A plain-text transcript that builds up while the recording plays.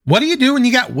What do you do when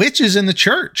you got witches in the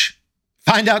church?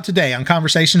 Find out today on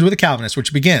Conversations with a Calvinist,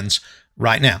 which begins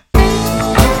right now.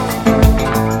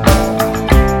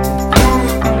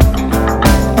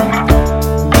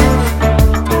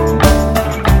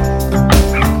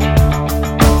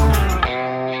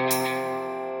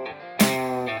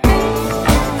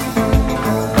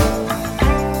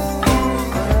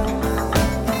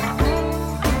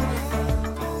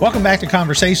 Welcome back to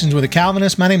Conversations with a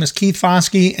Calvinist. My name is Keith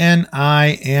Foskey, and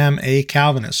I am a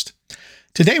Calvinist.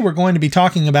 Today, we're going to be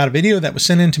talking about a video that was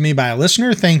sent in to me by a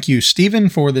listener. Thank you, Stephen,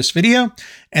 for this video.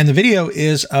 And the video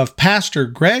is of Pastor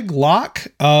Greg Locke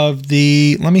of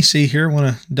the, let me see here, I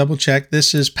want to double check.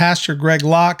 This is Pastor Greg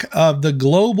Locke of the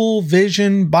Global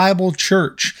Vision Bible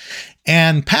Church.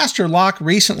 And Pastor Locke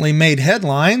recently made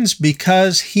headlines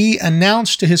because he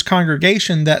announced to his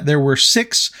congregation that there were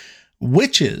 6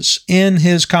 witches in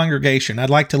his congregation.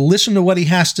 I'd like to listen to what he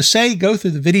has to say, go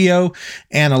through the video,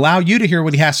 and allow you to hear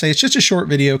what he has to say. It's just a short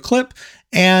video clip,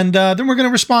 and then we're going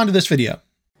to respond to this video.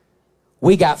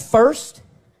 We got first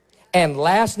and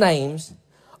last names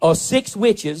of 6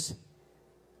 witches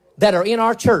that are in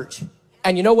our church.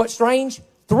 And you know what's strange?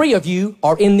 3 of you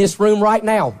are in this room right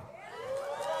now.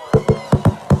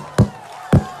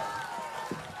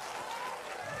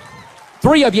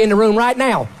 Three of you in the room right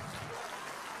now.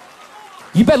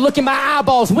 You better look in my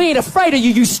eyeballs. We ain't afraid of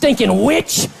you, you stinking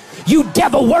witch. You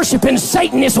devil-worshiping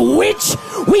Satanist witch.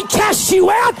 We cast you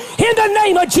out in the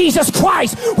name of Jesus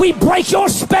Christ. We break your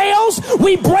spells.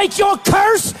 We break your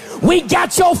curse. We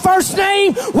got your first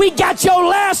name. We got your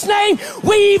last name.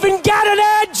 We even got an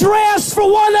address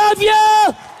for one of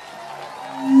you.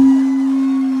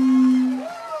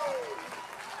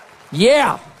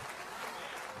 Yeah.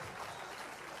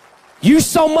 You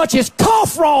so much as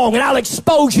cough wrong, and I'll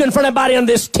expose you in front of everybody in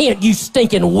this tent, you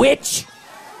stinking witch.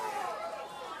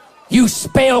 You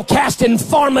spell-casting,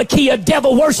 pharmakia,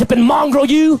 devil-worshiping mongrel,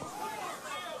 you.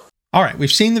 All right,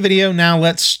 we've seen the video. Now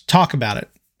let's talk about it.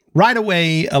 Right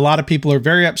away, a lot of people are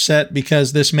very upset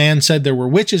because this man said there were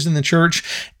witches in the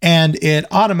church, and it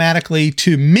automatically,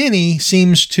 to many,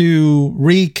 seems to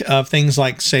reek of things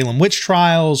like Salem witch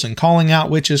trials and calling out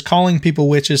witches, calling people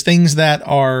witches, things that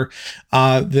are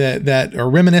that are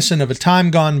reminiscent of a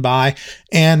time gone by.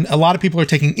 And a lot of people are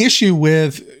taking issue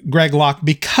with Greg Locke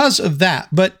because of that.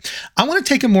 But I want to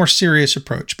take a more serious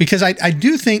approach because I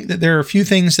do think that there are a few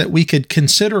things that we could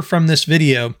consider from this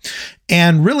video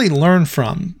and really learn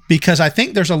from, because I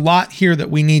think there's a lot here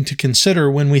that we need to consider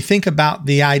when we think about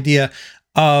the idea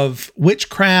of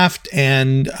witchcraft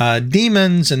and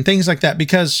demons and things like that.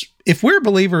 Because if we're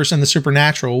believers in the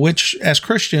supernatural, which as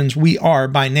Christians we are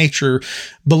by nature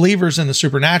believers in the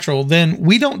supernatural, then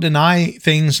we don't deny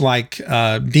things like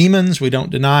demons. We don't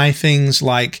deny things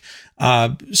like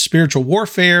spiritual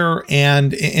warfare.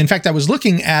 And in fact, I was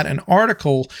looking at an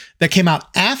article that came out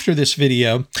after this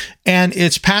video, and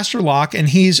it's Pastor Locke, and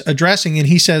he's addressing, and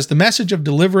he says, the message of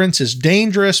deliverance is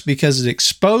dangerous because it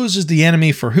exposes the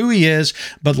enemy for who he is,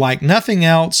 but like nothing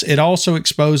else, it also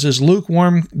exposes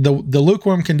the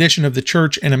lukewarm condition of the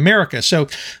church in America. So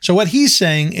what he's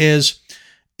saying is,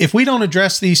 if we don't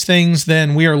address these things,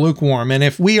 then we are lukewarm. And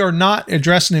if we are not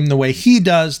addressing them the way he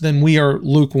does, then we are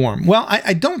lukewarm. Well,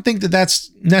 I don't think that that's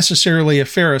necessarily a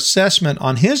fair assessment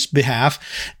on his behalf.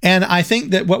 And I think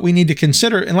that what we need to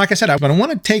consider, and like I said, I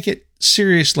want to take it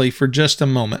seriously for just a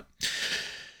moment.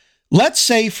 Let's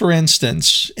say, for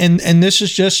instance, and this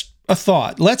is just a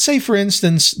thought. Let's say, for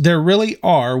instance, there really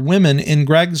are women in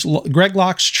Greg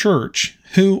Locke's church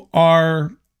who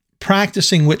are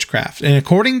practicing witchcraft. And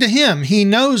according to him, he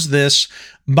knows this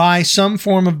by some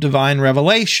form of divine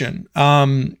revelation.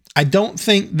 I don't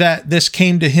think that this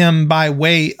came to him by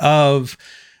way of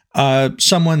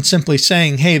someone simply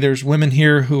saying, hey, there's women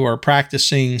here who are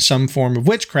practicing some form of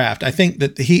witchcraft. I think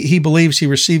that he believes he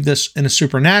received this in a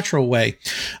supernatural way,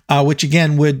 which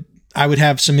again I would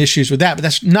have some issues with that, but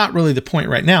that's not really the point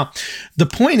right now. The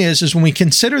point is when we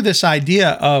consider this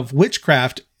idea of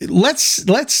witchcraft,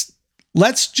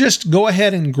 let's just go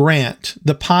ahead and grant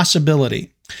the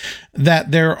possibility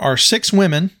that there are 6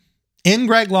 women in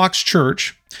Greg Locke's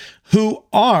church who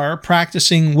are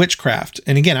practicing witchcraft.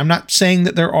 And again, I'm not saying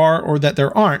that there are or that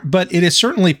there aren't, but it is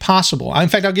certainly possible. In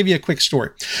fact, I'll give you a quick story.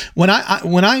 When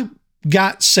I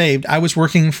got saved, I was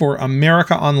working for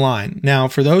America Online. Now,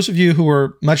 for those of you who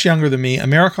are much younger than me,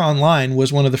 America Online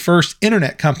was one of the first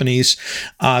internet companies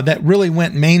that really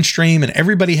went mainstream, and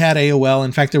everybody had AOL.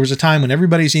 In fact, there was a time when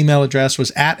everybody's email address was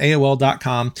at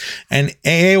AOL.com, and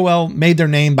AOL made their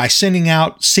name by sending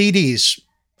out CDs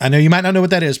I know you might not know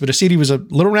what that is, but a CD was a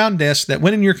little round disc that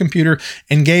went in your computer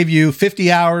and gave you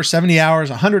 50 hours, 70 hours,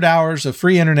 100 hours of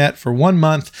free internet for 1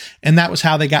 month. And that was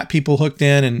how they got people hooked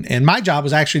in. And my job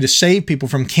was actually to save people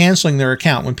from canceling their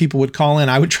account. When people would call in,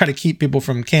 I would try to keep people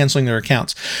from canceling their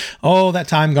accounts. Oh, that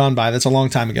time gone by. That's a long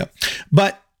time ago.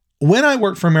 But when I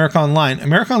worked for America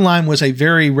Online was a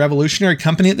very revolutionary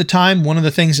company at the time. One of the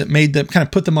things that made them kind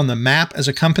of put them on the map as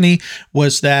a company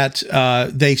was that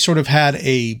they sort of had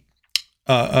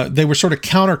they were sort of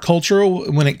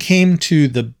countercultural when it came to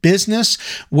the business,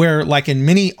 where like in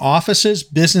many offices,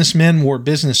 businessmen wore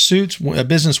business suits,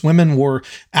 businesswomen wore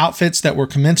outfits that were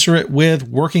commensurate with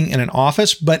working in an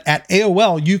office. But at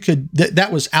AOL, you could,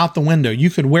 that was out the window. You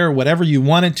could wear whatever you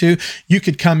wanted to. You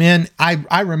could come in.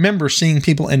 I remember seeing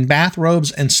people in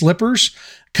bathrobes and slippers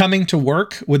coming to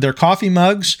work with their coffee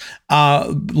mugs,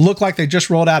 look like they just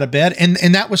rolled out of bed. And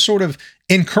that was sort of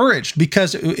encouraged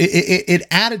because it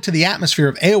added to the atmosphere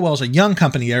of AOL as a young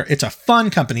company. It's a fun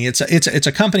company. It's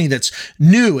a company that's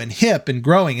new and hip and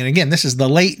growing. And again, this is the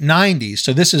late 90s.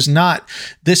 So this is not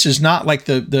like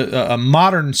the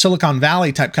modern Silicon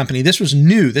Valley type company. This was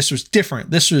new. This was different.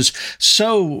 This was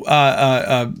so,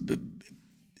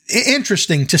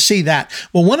 interesting to see that.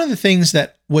 Well, one of the things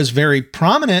that was very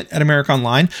prominent at America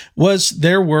Online was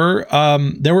there were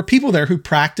people there who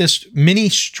practiced many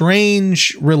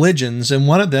strange religions, and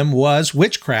one of them was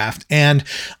witchcraft. And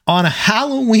on a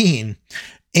Halloween,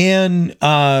 and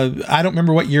I don't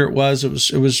remember what year it was.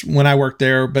 It was when I worked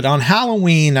there, but on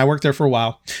Halloween, I worked there for a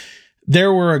while.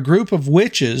 There were a group of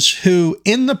witches who,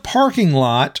 in the parking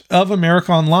lot of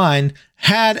America Online,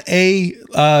 had a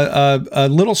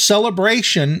little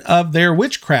celebration of their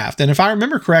witchcraft. And if I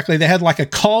remember correctly, they had like a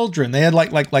cauldron. They had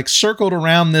like circled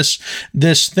around this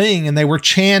thing, and they were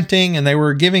chanting, and they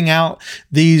were giving out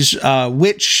these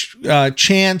witch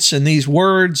chants and these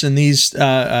words and these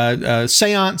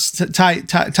seance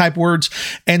type words.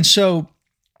 And so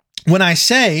when I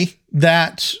say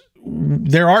that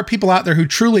there are people out there who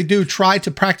truly do try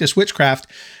to practice witchcraft,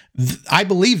 I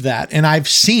believe that, and I've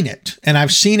seen it, and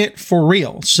I've seen it for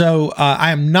real. So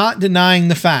I am not denying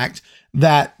the fact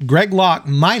that Greg Locke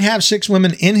might have 6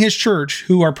 women in his church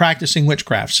who are practicing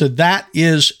witchcraft. So that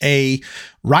is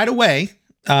right away,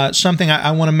 something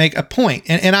I want to make a point.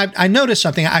 And I noticed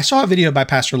something. I saw a video by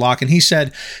Pastor Locke, and he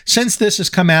said, since this has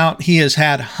come out, he has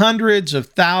had hundreds of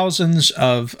thousands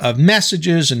of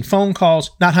messages and phone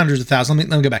calls, not hundreds of thousands.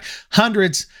 Let me go back.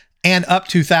 Hundreds and up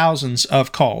to thousands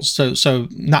of calls. So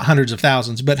not hundreds of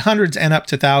thousands, but hundreds and up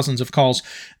to thousands of calls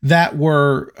that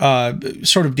were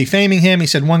sort of defaming him. He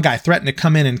said one guy threatened to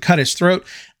come in and cut his throat.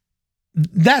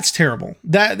 That's terrible.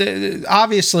 That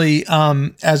obviously,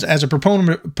 as a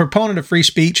proponent of free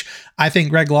speech, I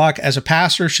think Greg Locke, as a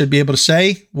pastor, should be able to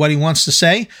say what he wants to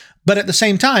say. But at the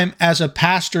same time, as a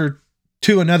pastor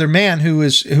to another man who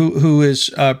is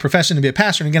professing to be a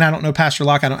pastor, and again, I don't know Pastor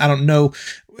Locke. I don't know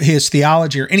his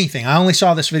theology or anything. I only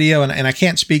saw this video, and I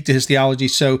can't speak to his theology,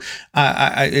 so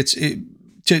I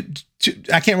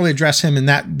can't really address him in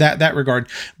that regard.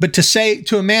 But to say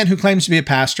to a man who claims to be a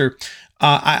pastor,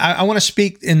 I want to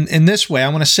speak in this way. I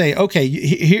want to say, okay,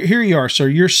 here you are, sir.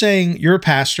 You're saying you're a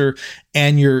pastor,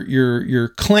 and you're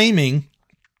claiming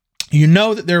you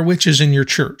know that there are witches in your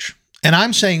church, and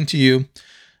I'm saying to you,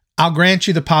 I'll grant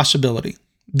you the possibility.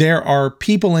 There are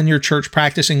people in your church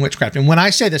practicing witchcraft. And when I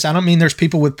say this, I don't mean there's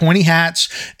people with pointy hats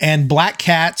and black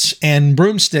cats and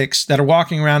broomsticks that are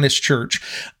walking around this church,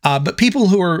 but people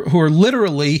who are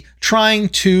literally trying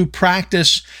to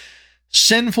practice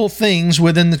sinful things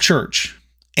within the church.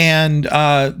 And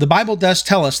the Bible does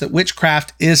tell us that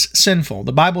witchcraft is sinful.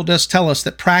 The Bible does tell us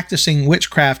that practicing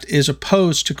witchcraft is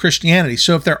opposed to Christianity.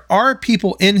 So if there are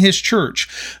people in his church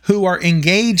who are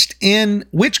engaged in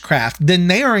witchcraft, then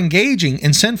they are engaging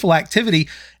in sinful activity,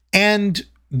 and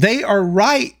they are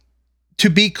right to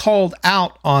be called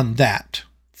out on that,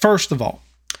 first of all.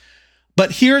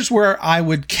 But here's where I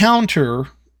would counter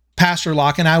Pastor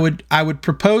Locke, and I would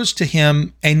propose to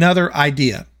him another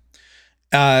idea.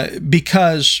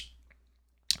 Because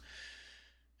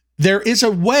there is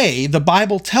a way the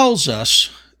Bible tells us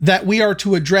that we are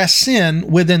to address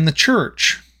sin within the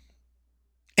church.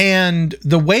 And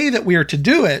the way that we are to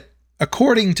do it,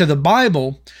 according to the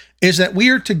Bible, is that we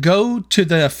are to go to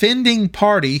the offending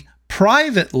party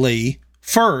privately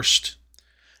first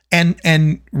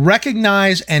and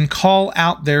recognize and call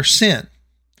out their sin.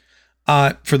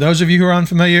 For those of you who are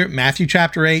unfamiliar, Matthew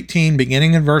chapter 18,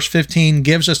 beginning in verse 15,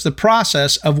 gives us the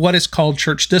process of what is called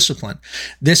church discipline.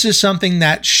 This is something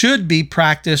that should be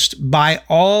practiced by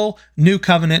all New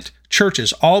Covenant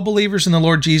churches. All believers in the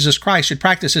Lord Jesus Christ should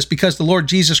practice this because the Lord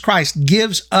Jesus Christ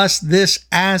gives us this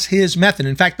as his method.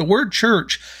 In fact, the word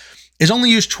church is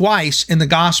only used twice in the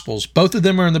Gospels. Both of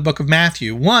them are in the book of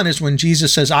Matthew. One is when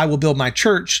Jesus says, I will build my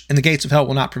church and the gates of hell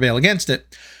will not prevail against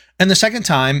it. And the second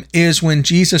time is when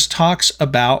Jesus talks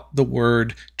about the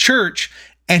word church,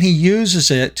 and he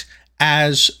uses it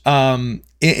as in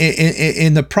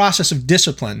the process of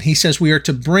discipline. He says we are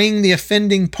to bring the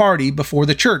offending party before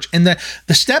the church. And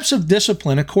the steps of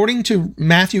discipline, according to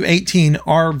Matthew 18,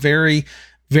 are very,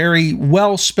 very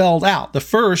well spelled out. The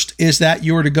first is that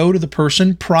you are to go to the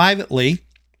person privately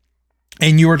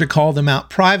and you are to call them out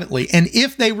privately. And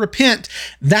if they repent,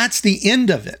 that's the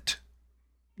end of it.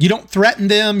 You don't threaten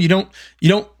them. You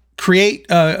don't create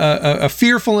a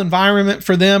fearful environment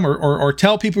for them, or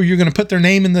tell people you're going to put their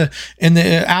name in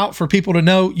the out for people to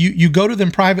know. You go to them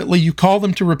privately. You call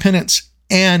them to repentance,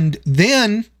 and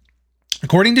then,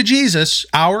 according to Jesus,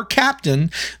 our captain,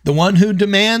 the one who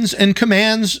demands and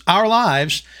commands our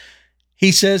lives,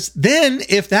 he says, then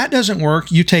if that doesn't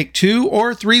work, you take 2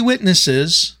 or 3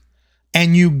 witnesses.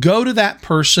 And you go to that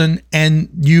person and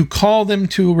you call them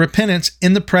to repentance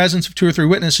in the presence of 2 or 3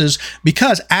 witnesses,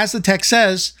 because as the text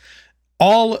says,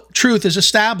 all truth is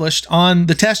established on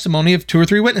the testimony of 2 or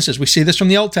 3 witnesses. We see this from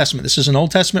the Old Testament. This is an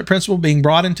Old Testament principle being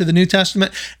brought into the New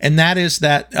Testament, and that is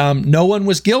that no one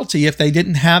was guilty if they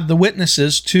didn't have the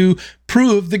witnesses to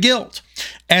prove the guilt.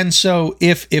 And so,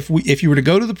 if you were to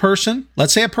go to the person,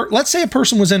 let's say a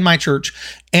person was in my church,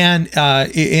 and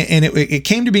it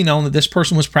came to be known that this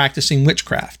person was practicing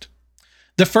witchcraft.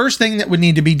 The first thing that would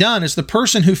need to be done is the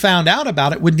person who found out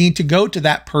about it would need to go to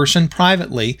that person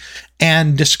privately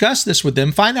and discuss this with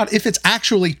them, find out if it's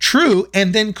actually true,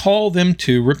 and then call them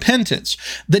to repentance.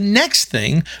 The next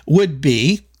thing would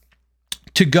be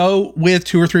to go with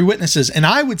 2 or 3 witnesses. And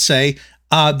I would say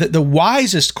that the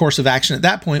wisest course of action at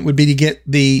that point would be to get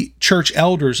the church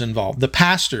elders involved, the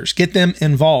pastors, get them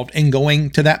involved in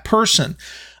going to that person.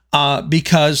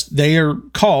 Because they are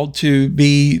called to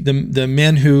be the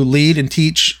men who lead and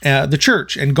teach the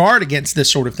church and guard against this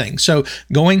sort of thing. So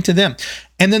going to them.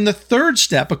 And then the third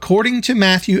step, according to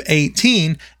Matthew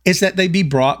 18, is that they be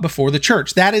brought before the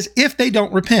church. That is, if they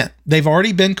don't repent. They've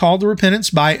already been called to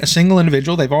repentance by a single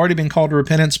individual. They've already been called to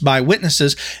repentance by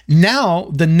witnesses.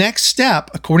 Now, the next step,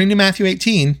 according to Matthew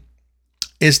 18,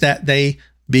 is that they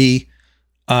be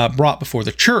brought before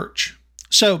the church.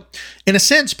 So, in a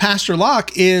sense, Pastor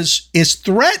Locke is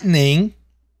threatening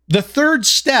the third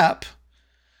step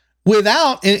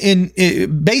without,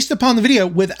 based upon the video,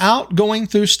 without going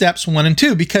through steps 1 and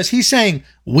 2, because he's saying,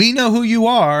 we know who you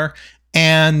are,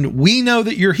 and we know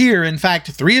that you're here. In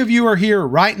fact, 3 of you are here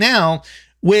right now,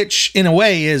 which in a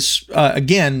way is,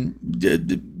 again,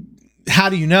 how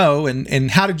do you know, and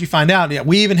how did you find out? Yeah,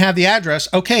 we even have the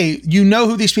address. Okay, you know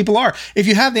who these people are. If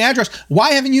you have the address,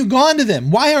 why haven't you gone to them?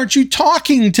 Why aren't you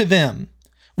talking to them?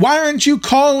 Why aren't you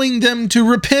calling them to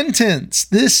repentance?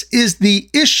 This is the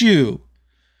issue.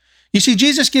 You see,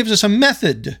 Jesus gives us a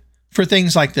method for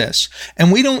things like this.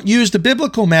 And we don't use the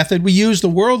biblical method. We use the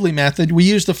worldly method. We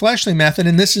use the fleshly method.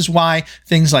 And this is why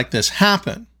things like this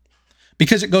happen.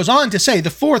 Because it goes on to say the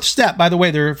 4th step, by the way,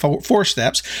 there are 4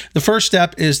 steps. The first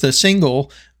step is the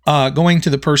single going to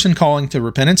the person, calling to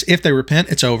repentance. If they repent,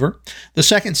 it's over. The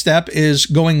second step is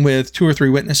going with 2 or 3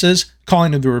 witnesses,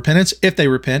 calling them to repentance. If they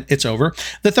repent, it's over.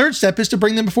 The third step is to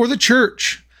bring them before the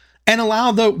church and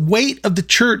allow the weight of the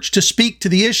church to speak to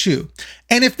the issue.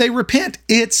 And if they repent,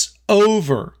 it's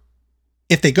over.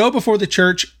 If they go before the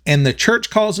church and the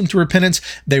church calls them to repentance,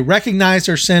 they recognize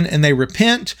their sin and they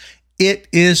repent, it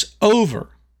is over.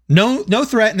 No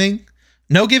threatening,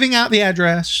 no giving out the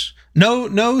address,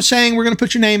 no saying we're going to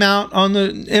put your name out on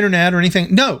the internet or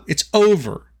anything. No, it's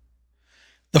over.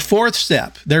 The 4th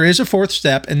step, there is a 4th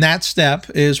step, and that step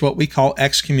is what we call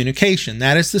excommunication.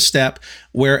 That is the step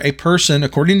where a person,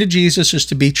 according to Jesus, is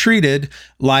to be treated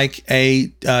like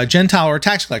a Gentile or a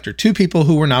tax collector, 2 people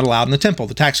who were not allowed in the temple.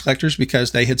 The tax collectors,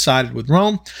 because they had sided with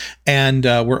Rome and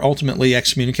were ultimately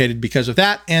excommunicated because of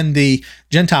that, and the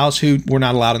Gentiles who were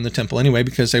not allowed in the temple anyway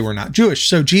because they were not Jewish.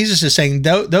 So Jesus is saying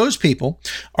those people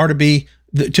are to be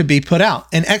put out.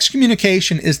 And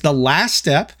excommunication is the last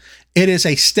step. It is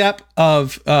a step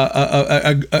of,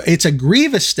 it's a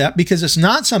grievous step because it's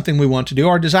not something we want to do.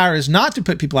 Our desire is not to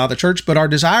put people out of the church, but our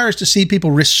desire is to see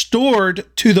people restored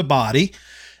to the body.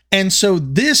 And so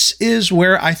this is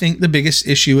where I think the biggest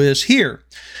issue is here.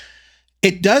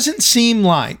 It doesn't seem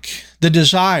like the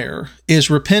desire is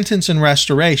repentance and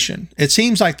restoration. It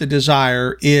seems like the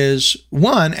desire is,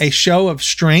 1, a show of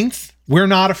strength, we're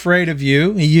not afraid of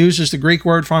you. He uses the Greek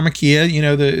word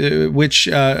pharmakia, which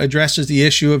addresses the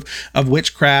issue of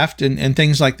witchcraft and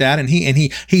things like that. And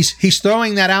he's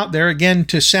throwing that out there again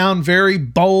to sound very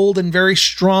bold and very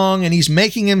strong. And he's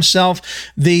making himself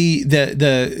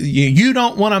you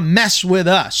don't want to mess with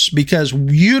us because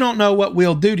you don't know what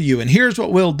we'll do to you. And here's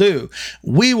what we'll do.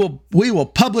 We will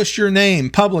publish your name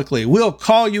publicly. We'll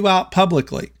call you out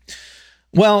publicly.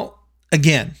 Well,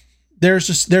 again,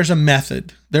 there's a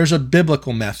method. There's a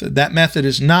biblical method. That method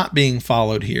is not being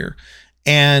followed here.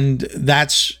 And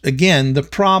that's, again, the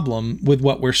problem with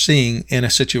what we're seeing in a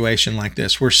situation like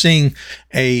this. We're seeing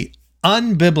a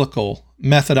unbiblical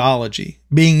methodology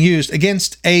being used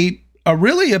against a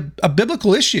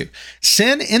biblical issue.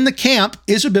 Sin in the camp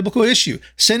is a biblical issue.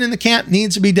 Sin in the camp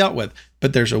needs to be dealt with,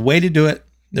 but there's a way to do it.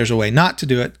 There's a way not to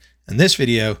do it. And this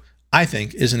video, I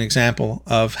think, is an example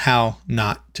of how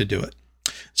not to do it.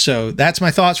 So that's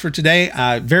my thoughts for today.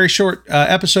 Very short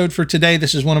episode for today.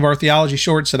 This is one of our theology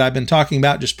shorts that I've been talking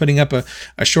about, just putting up a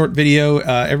short video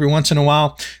every once in a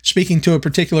while, speaking to a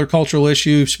particular cultural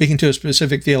issue, speaking to a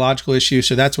specific theological issue.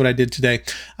 So that's what I did today.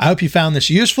 I hope you found this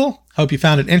useful. Hope you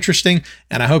found it interesting.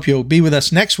 And I hope you'll be with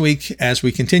us next week as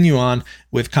we continue on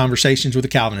with Conversations with a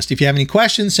Calvinist. If you have any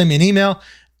questions, send me an email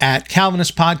at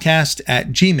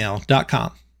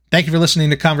calvinistpodcast@gmail.com. Thank you for listening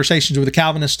to Conversations with a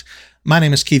Calvinist. My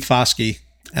name is Keith Foskey,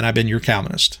 and I've been your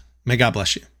Calvinist. May God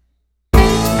bless you.